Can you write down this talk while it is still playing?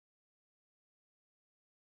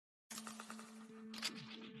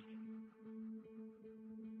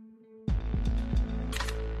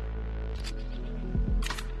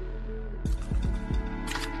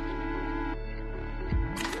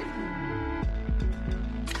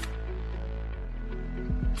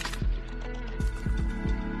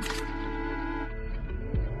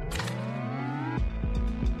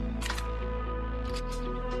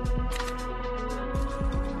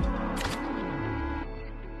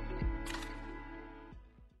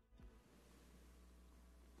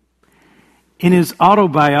In his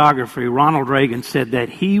autobiography, Ronald Reagan said that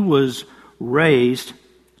he was raised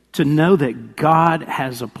to know that God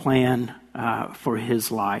has a plan for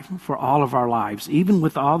his life, for all of our lives, even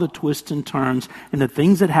with all the twists and turns and the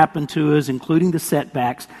things that happen to us, including the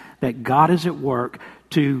setbacks, that God is at work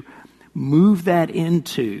to move that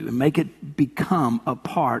into and make it become a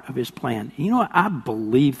part of his plan. You know what? I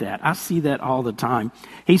believe that. I see that all the time.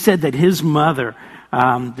 He said that his mother,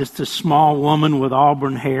 just a small woman with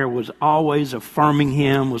auburn hair, was always affirming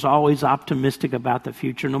him, was always optimistic about the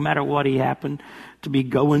future, no matter what he happened to be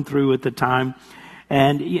going through at the time.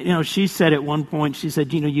 And, you know, she said at one point, she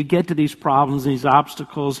said, you know, you get to these problems, these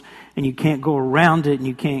obstacles, and you can't go around it, and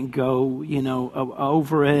you can't go, you know,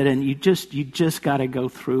 over it, and you just got to go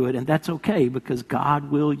through it. And that's okay, because God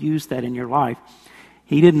will use that in your life.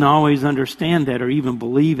 He didn't always understand that or even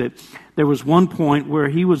believe it. There was one point where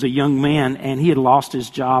he was a young man, and he had lost his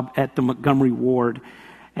job at the Montgomery Ward.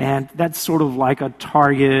 And that's sort of like a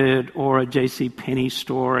Target or a JCPenney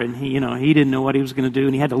store. And he didn't know what he was going to do.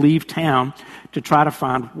 And he had to leave town to try to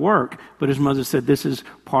find work. But his mother said, this is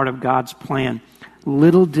part of God's plan.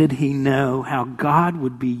 Little did he know how God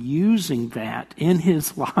would be using that in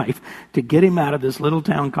his life to get him out of this little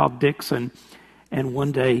town called Dixon and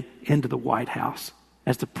one day into the White House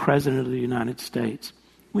as the President of the United States.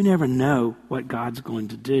 We never know what God's going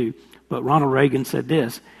to do. But Ronald Reagan said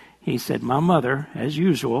this. He said, my mother, as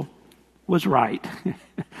usual, was right.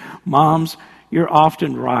 Moms, you're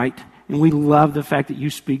often right. And we love the fact that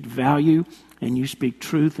you speak value and you speak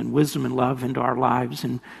truth and wisdom and love into our lives.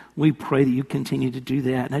 And we pray that you continue to do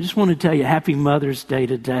that. And I just want to tell you, happy Mother's Day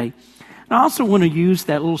today. And I also want to use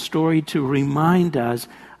that little story to remind us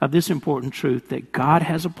of this important truth that God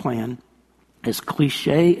has a plan. As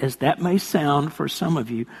cliche as that may sound for some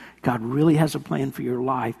of you, God really has a plan for your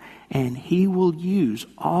life, and he will use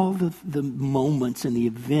all the moments and the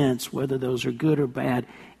events, whether those are good or bad,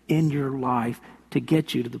 in your life to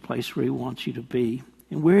get you to the place where he wants you to be.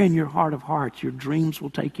 And where in your heart of hearts, your dreams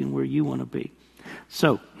will take you where you want to be.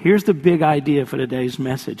 So here's the big idea for today's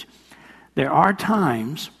message. There are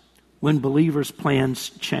times when believers'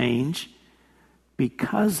 plans change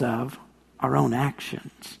because of our own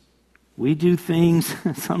actions. We do things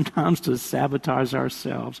sometimes to sabotage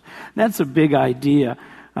ourselves. That's a big idea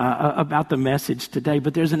about the message today,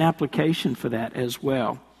 but there's an application for that as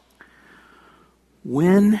well.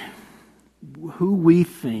 When who we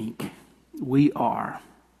think we are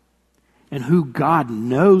and who God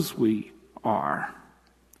knows we are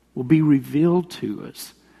will be revealed to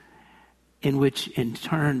us, in which in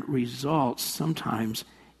turn results sometimes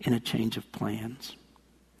in a change of plans.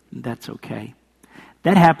 And that's okay.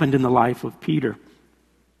 That happened in the life of Peter.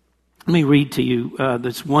 Let me read to you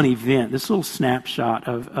this one event, this little snapshot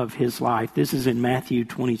of his life. This is in Matthew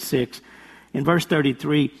 26. In verse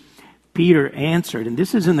 33, Peter answered, and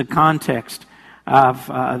this is in the context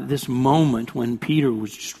of this moment when Peter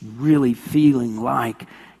was just really feeling like,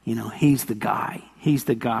 you know, he's the guy. He's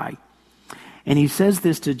the guy. And he says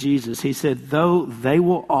this to Jesus. He said, though they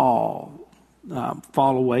will all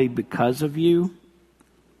fall away because of you,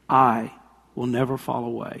 I will never fall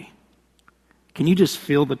away. Can you just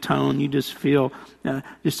feel the tone? You just feel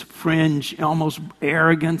this fringe, almost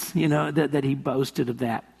arrogance, you know, that he boasted of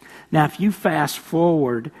that. Now, if you fast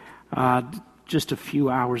forward just a few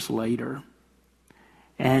hours later,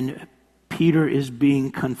 and Peter is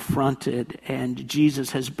being confronted, and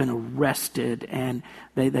Jesus has been arrested, and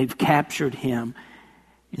they've captured him.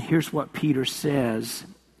 And here's what Peter says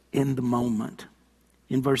in the moment.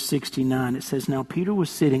 In verse 69, it says, now Peter was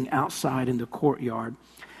sitting outside in the courtyard,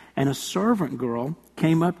 and a servant girl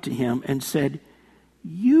came up to him and said,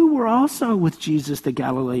 you were also with Jesus the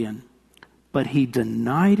Galilean. But he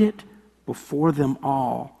denied it before them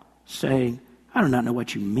all, saying, I do not know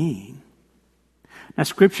what you mean. Now,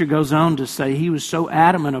 Scripture goes on to say he was so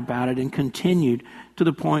adamant about it and continued to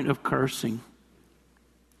the point of cursing.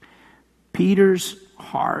 Peter's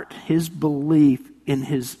heart, his belief in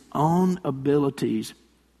his own abilities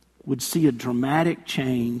would see a dramatic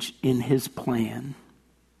change in his plan.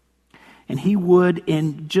 And he would,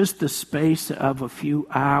 in just the space of a few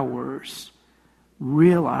hours,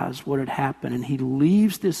 realize what had happened. And he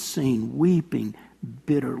leaves this scene weeping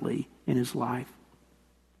bitterly in his life.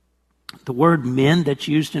 The word men that's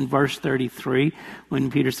used in verse 33,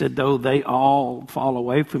 when Peter said, though they all fall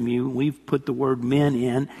away from you, we've put the word men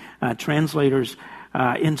in. Translators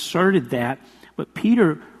inserted that. But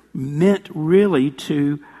Peter meant really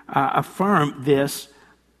to affirm this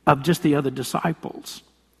of just the other disciples.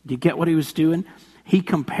 Do you get what he was doing? He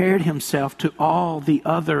compared himself to all the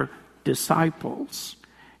other disciples.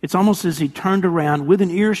 It's almost as he turned around with an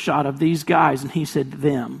earshot of these guys and he said,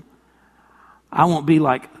 them. I won't be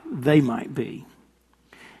like they might be.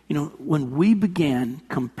 You know, when we begin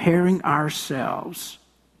comparing ourselves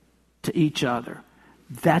to each other,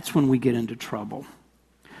 that's when we get into trouble.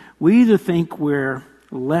 We either think we're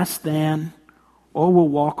less than, or we'll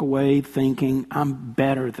walk away thinking, I'm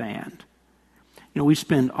better than. You know, we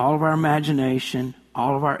spend all of our imagination,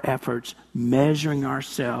 all of our efforts measuring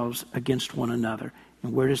ourselves against one another.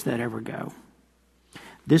 And where does that ever go?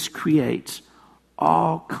 This creates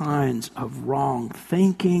all kinds of wrong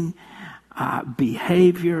thinking,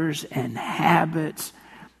 behaviors, and habits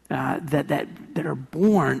that are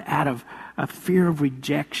born out of a fear of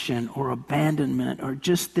rejection or abandonment, or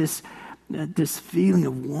just this feeling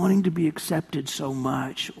of wanting to be accepted so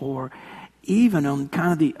much, or even on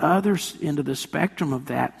kind of the other end of the spectrum of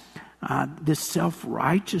that, this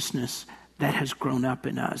self-righteousness that has grown up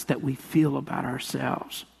in us, that we feel about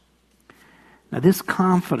ourselves. Now, this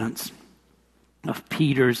confidence of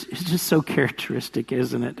Peter's is just so characteristic,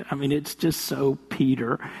 isn't it? I mean, it's just so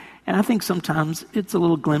Peter. And I think sometimes it's a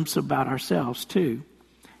little glimpse about ourselves, too.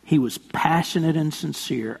 He was passionate and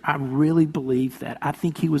sincere. I really believe that. I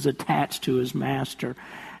think he was attached to his master.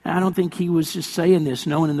 And I don't think he was just saying this,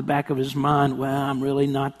 knowing in the back of his mind, well, I'm really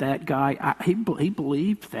not that guy. He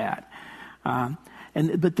believed that.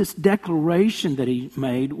 But this declaration that he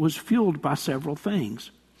made was fueled by several things.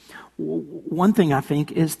 One thing I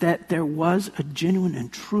think is that there was a genuine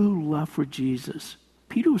and true love for Jesus.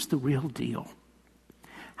 Peter was the real deal.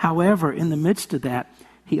 However, in the midst of that,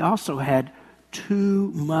 he also had too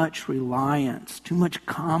much reliance, too much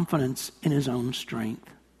confidence in his own strength.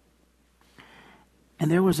 And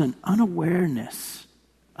there was an unawareness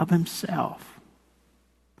of himself.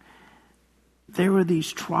 There were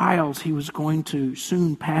these trials he was going to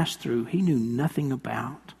soon pass through he knew nothing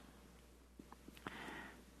about.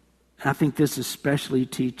 And I think this especially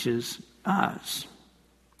teaches us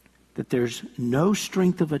that there's no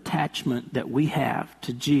strength of attachment that we have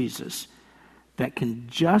to Jesus that can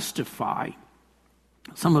justify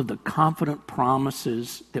some of the confident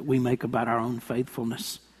promises that we make about our own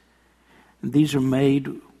faithfulness. And these are made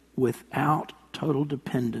without total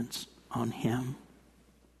dependence on Him.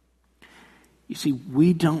 You see,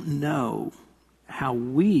 we don't know how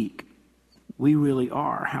weak we really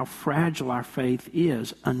are, how fragile our faith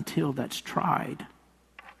is until that's tried.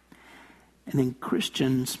 And in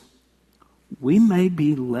Christians, we may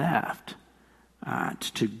be left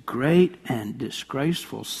to great and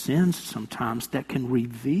disgraceful sins sometimes that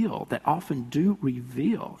often do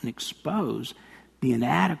reveal and expose the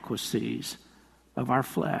inadequacies of our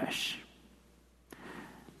flesh.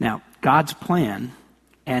 Now, God's plan,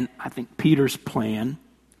 and I think Peter's plan,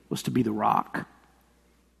 was to be the rock.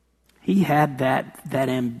 He had that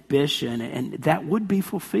ambition, and that would be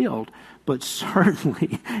fulfilled, but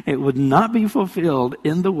certainly it would not be fulfilled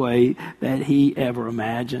in the way that he ever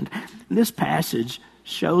imagined. And this passage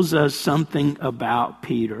shows us something about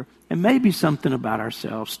Peter, and maybe something about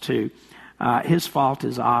ourselves too. His fault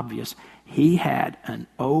is obvious. He had an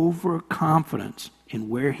overconfidence in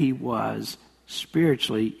where he was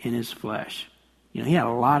spiritually in his flesh. You know, he had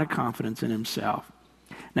a lot of confidence in himself.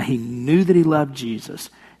 Now, he knew that he loved Jesus.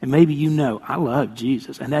 And maybe you know, I love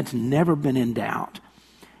Jesus, and that's never been in doubt.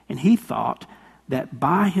 And he thought that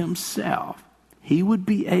by himself, he would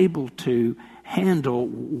be able to handle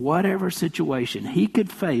whatever situation. He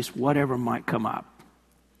could face whatever might come up.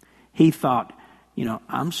 He thought, you know,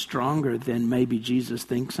 I'm stronger than maybe Jesus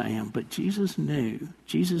thinks I am. But Jesus knew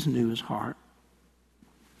his heart.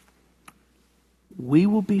 We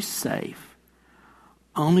will be safe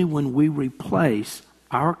only when we replace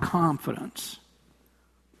our confidence,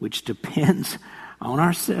 which depends on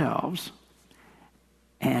ourselves,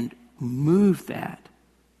 and move that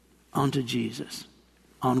onto Jesus,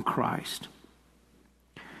 on Christ.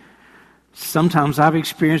 Sometimes I've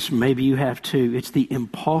experienced, maybe you have too, it's the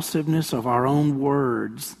impulsiveness of our own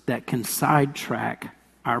words that can sidetrack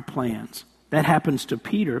our plans. That happens to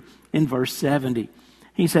Peter in verse 70.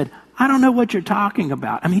 He said, I don't know what you're talking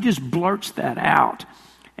about. I mean, he just blurts that out.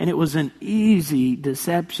 And it was an easy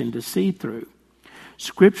deception to see through.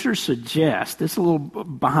 Scripture suggests, this is a little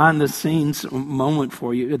behind-the-scenes moment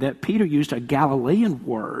for you, that Peter used a Galilean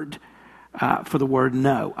word for the word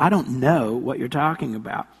no. I don't know what you're talking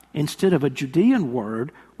about, instead of a Judean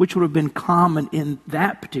word, which would have been common in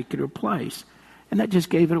that particular place. And that just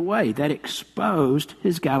gave it away. That exposed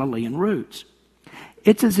his Galilean roots.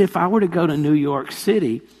 It's as if I were to go to New York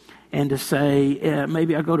City and to say,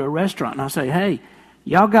 maybe I go to a restaurant and I say, hey,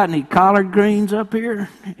 y'all got any collard greens up here?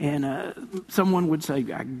 And someone would say,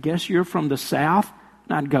 I guess you're from the South.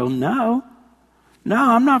 And I'd go, no. No,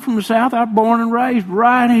 I'm not from the South. I was born and raised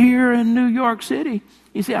right here in New York City.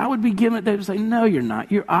 You see, I would be given, they would say, no, you're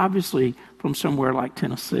not. You're obviously from somewhere like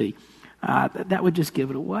Tennessee. That would just give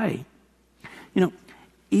it away. You know,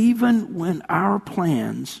 even when our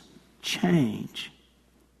plans change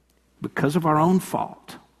because of our own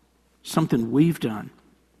fault, something we've done,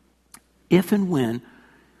 if and when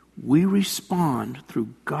we respond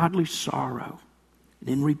through godly sorrow and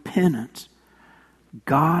in repentance,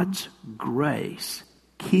 God's grace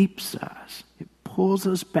keeps us. It pulls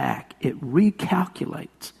us back. It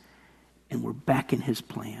recalculates, and we're back in his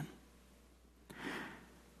plan.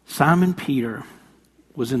 Simon Peter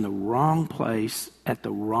was in the wrong place at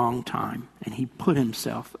the wrong time, and he put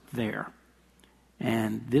himself there.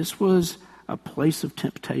 And this was a place of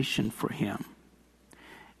temptation for him.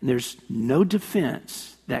 And there's no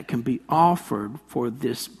defense that can be offered for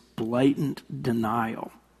this blatant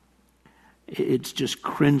denial. It's just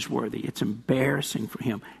cringeworthy. It's embarrassing for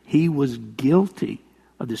him. He was guilty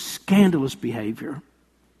of this scandalous behavior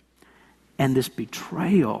and this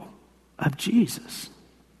betrayal of Jesus.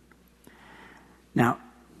 Now,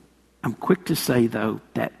 I'm quick to say, though,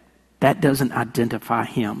 that that doesn't identify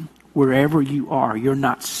him. Wherever you are, you're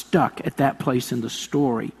not stuck at that place in the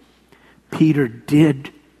story. Peter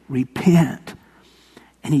did repent,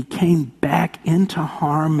 and he came back into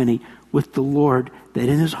harmony with the Lord that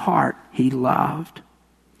in his heart he loved.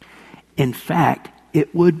 In fact,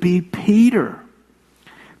 it would be Peter.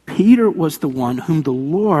 Peter was the one whom the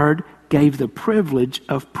Lord gave the privilege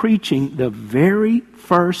of preaching the very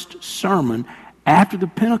first sermon after the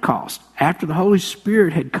Pentecost, after the Holy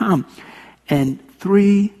Spirit had come. And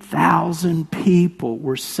 3,000 people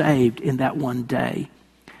were saved in that one day.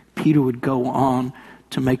 Peter would go on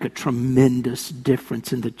to make a tremendous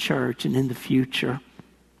difference in the church and in the future.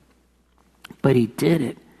 But he did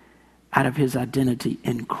it out of his identity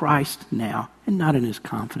in Christ now and not in his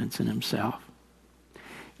confidence in himself.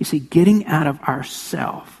 You see, getting out of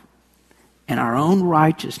ourself and our own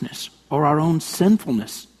righteousness or our own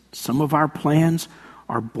sinfulness, some of our plans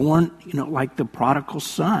are born, like the prodigal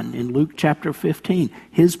son in Luke chapter 15.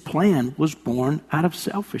 His plan was born out of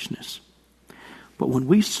selfishness. But when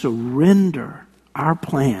we surrender our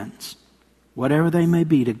plans, whatever they may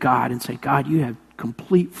be, to God and say, God, you have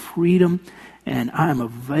complete freedom and I am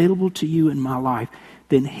available to you in my life,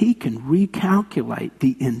 then he can recalculate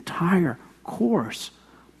the entire course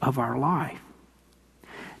of our life.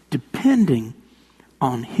 Depending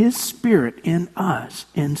on his Spirit in us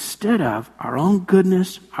instead of our own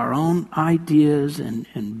goodness, our own ideas and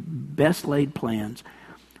best laid plans,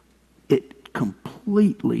 it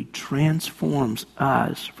completely transforms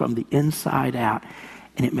us from the inside out,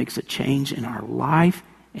 and it makes a change in our life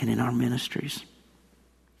and in our ministries.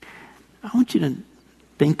 I want you to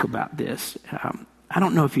think about this. I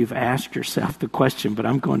don't know if you've asked yourself the question, but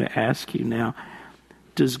I'm going to ask you now.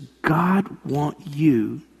 Does God want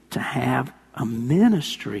you to have a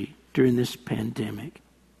ministry during this pandemic?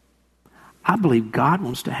 I believe God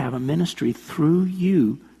wants to have a ministry through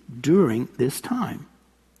you during this time.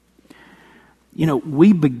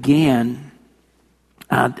 We began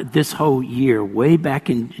this whole year way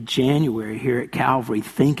back in January here at Calvary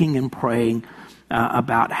thinking and praying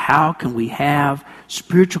about how can we have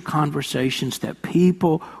spiritual conversations that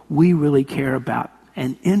people we really care about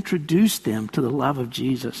and introduce them to the love of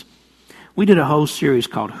Jesus. We did a whole series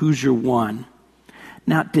called Who's Your One?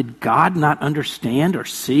 Now, did God not understand or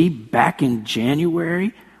see back in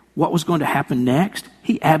January what was going to happen next?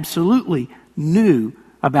 He absolutely knew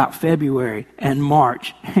about February and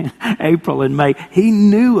March, and April and May. He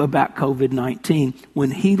knew about COVID-19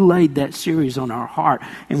 when he laid that series on our heart.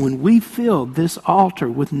 And when we filled this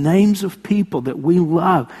altar with names of people that we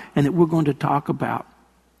love and that we're going to talk about,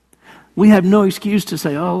 we have no excuse to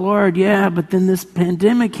say, oh, Lord, yeah, but then this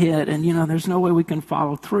pandemic hit and, there's no way we can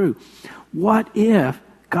follow through. What if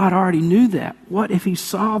God already knew that? What if he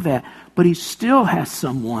saw that? But he still has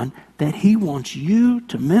someone that he wants you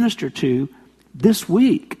to minister to this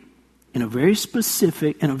week in a very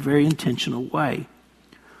specific and a very intentional way.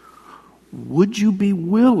 Would you be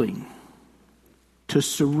willing to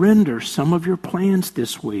surrender some of your plans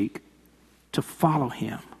this week to follow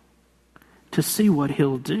him, to see what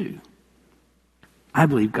he'll do? I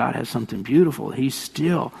believe God has something beautiful he's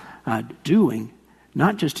still doing,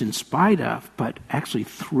 not just in spite of, but actually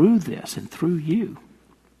through this and through you.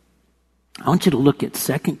 I want you to look at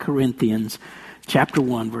 2 Corinthians chapter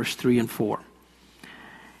 1, verse 3 and 4.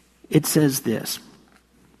 It says this: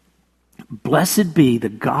 Blessed be the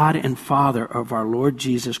God and Father of our Lord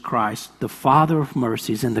Jesus Christ, the Father of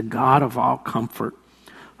mercies and the God of all comfort,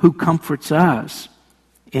 who comforts us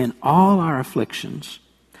in all our afflictions,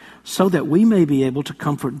 so that we may be able to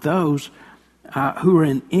comfort those who are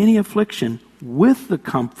in any affliction with the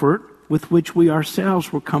comfort with which we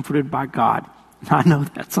ourselves were comforted by God. I know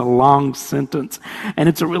that's a long sentence, and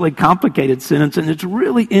it's a really complicated sentence, and it's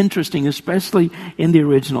really interesting, especially in the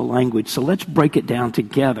original language. So let's break it down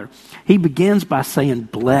together. He begins by saying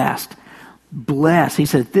blessed. Blessed. He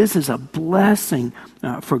said this is a blessing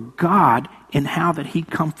for God in how that he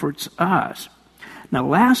comforts us. Now,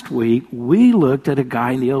 last week, we looked at a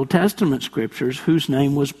guy in the Old Testament scriptures whose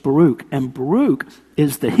name was Baruch. And Baruch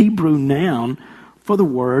is the Hebrew noun for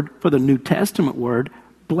the New Testament word,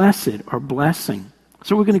 blessed or blessing.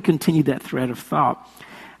 So we're going to continue that thread of thought.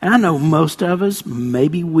 And I know most of us,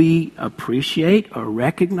 maybe we appreciate or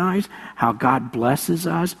recognize how God blesses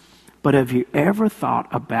us. But have you ever thought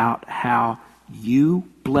about how you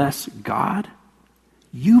bless God?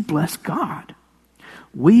 You bless God.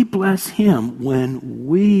 We bless him when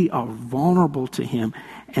we are vulnerable to him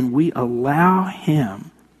and we allow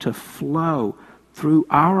him to flow through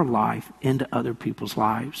our life into other people's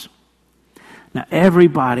lives. Now,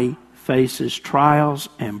 everybody faces trials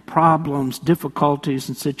and problems, difficulties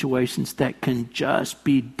and situations that can just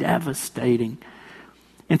be devastating.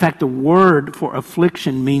 In fact, the word for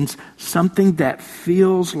affliction means something that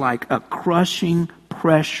feels like a crushing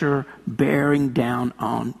pressure bearing down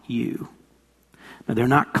on you. Now, they're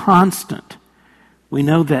not constant. We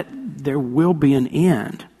know that there will be an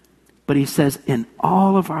end. But he says, in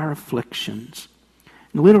all of our afflictions,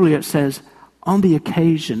 and literally it says, on the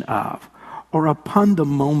occasion of, or upon the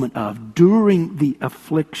moment of, during the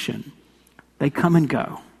affliction, they come and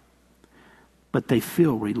go. But they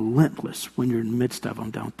feel relentless when you're in the midst of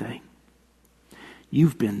them, don't they?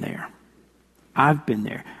 You've been there. I've been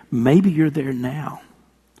there. Maybe you're there now.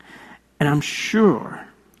 And I'm sure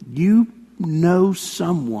you know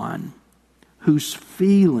someone who's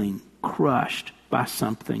feeling crushed by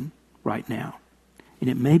something right now. And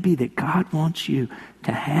it may be that God wants you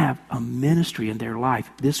to have a ministry in their life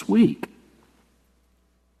this week.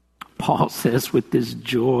 Paul says with this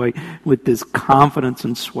joy, with this confidence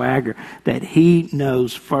and swagger, that he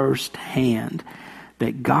knows firsthand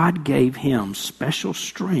that God gave him special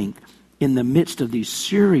strength in the midst of these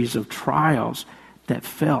series of trials that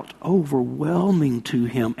felt overwhelming to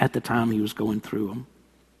him at the time he was going through them.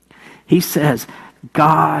 He says,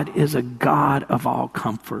 God is a God of all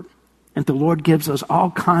comfort. And the Lord gives us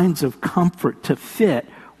all kinds of comfort to fit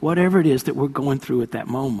whatever it is that we're going through at that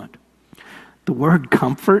moment. The word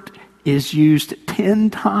comfort is used 10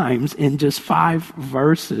 times in just 5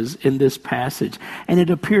 verses in this passage. And it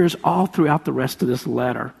appears all throughout the rest of this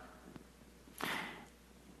letter.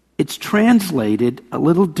 It's translated a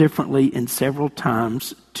little differently in several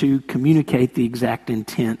times to communicate the exact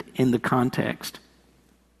intent in the context.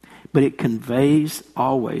 But it conveys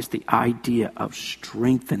always the idea of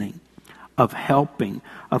strengthening, of helping,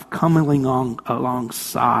 of coming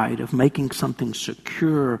alongside, of making something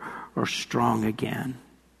secure or strong again.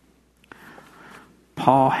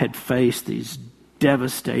 Paul had faced these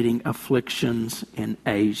devastating afflictions in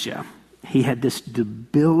Asia. He had this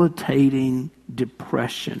debilitating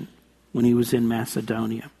depression when he was in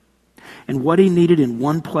Macedonia. And what he needed in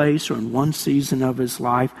one place or in one season of his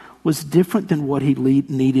life was different than what he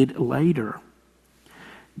needed later.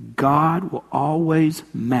 God will always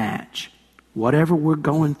match whatever we're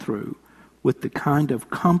going through with the kind of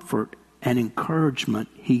comfort and encouragement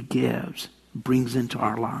he gives, brings into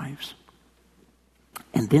our lives.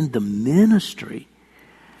 And then the ministry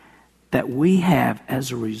that we have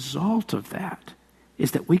as a result of that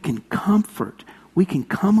is that we can comfort, we can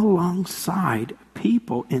come alongside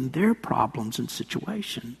people in their problems and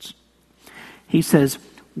situations. He says,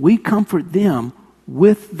 we comfort them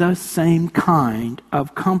with the same kind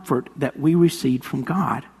of comfort that we received from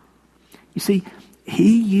God. You see,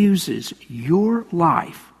 he uses your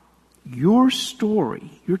life, your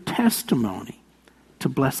story, your testimony to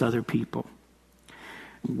bless other people.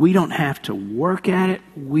 We don't have to work at it.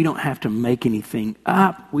 We don't have to make anything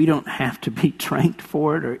up. We don't have to be trained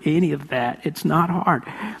for it or any of that. It's not hard.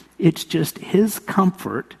 It's just his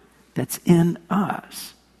comfort that's in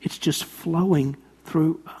us. It's just flowing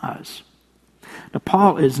through us. Now,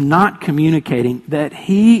 Paul is not communicating that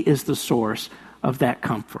he is the source of that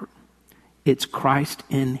comfort. It's Christ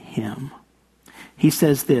in him. He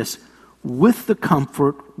says this, with the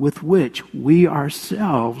comfort with which we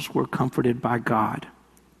ourselves were comforted by God.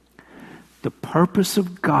 The purpose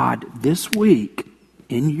of God this week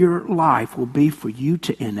in your life will be for you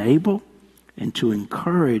to enable and to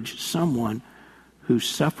encourage someone who's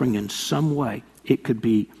suffering in some way. It could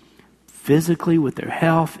be physically with their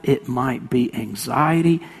health. It might be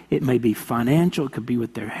anxiety. It may be financial. It could be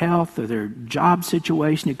with their health or their job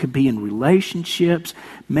situation. It could be in relationships.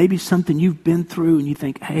 Maybe something you've been through and you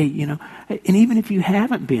think, hey, and even if you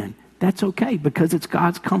haven't been, that's okay because it's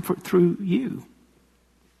God's comfort through you.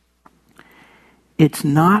 It's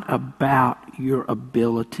not about your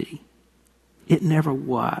ability. It never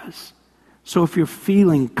was. So if you're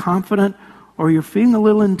feeling confident or you're feeling a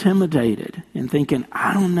little intimidated and thinking,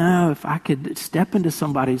 I don't know if I could step into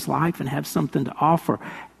somebody's life and have something to offer,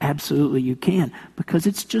 absolutely you can, because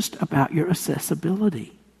it's just about your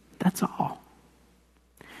accessibility. That's all.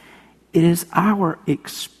 It is our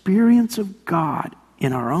experience of God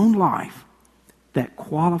in our own life that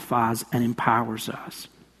qualifies and empowers us.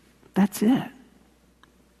 That's it.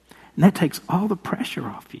 And that takes all the pressure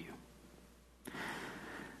off you.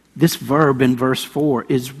 This verb in verse 4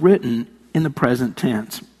 is written in the present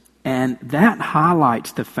tense. And that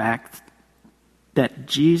highlights the fact that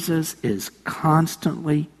Jesus is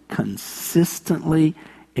constantly, consistently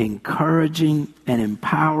encouraging and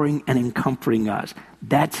empowering and comforting us.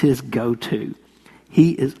 That's his go-to.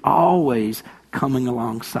 He is always coming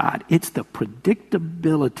alongside. It's the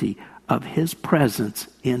predictability of his presence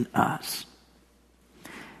in us.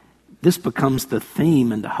 This becomes the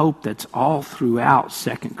theme and the hope that's all throughout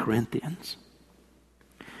 2 Corinthians.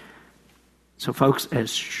 So folks,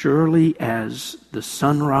 as surely as the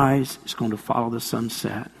sunrise is going to follow the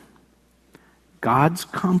sunset, God's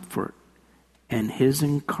comfort and his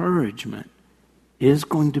encouragement is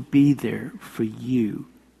going to be there for you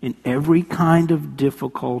in every kind of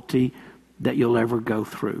difficulty that you'll ever go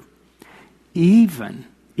through. Even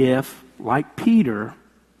if, like Peter,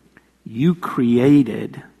 you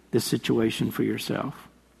created the situation for yourself.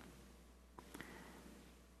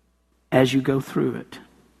 As you go through it,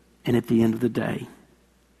 and at the end of the day,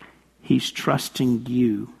 he's trusting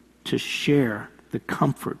you to share the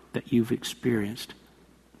comfort that you've experienced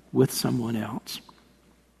with someone else.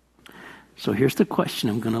 So here's the question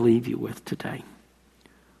I'm going to leave you with today.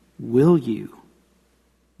 Will you,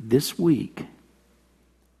 this week,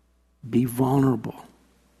 be vulnerable,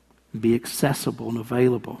 be accessible and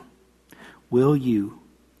available? Will you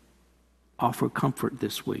offer comfort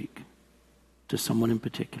this week to someone in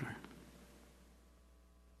particular?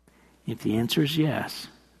 If the answer is yes,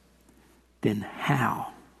 then how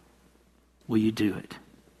will you do it?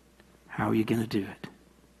 How are you going to do it?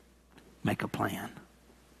 Make a plan.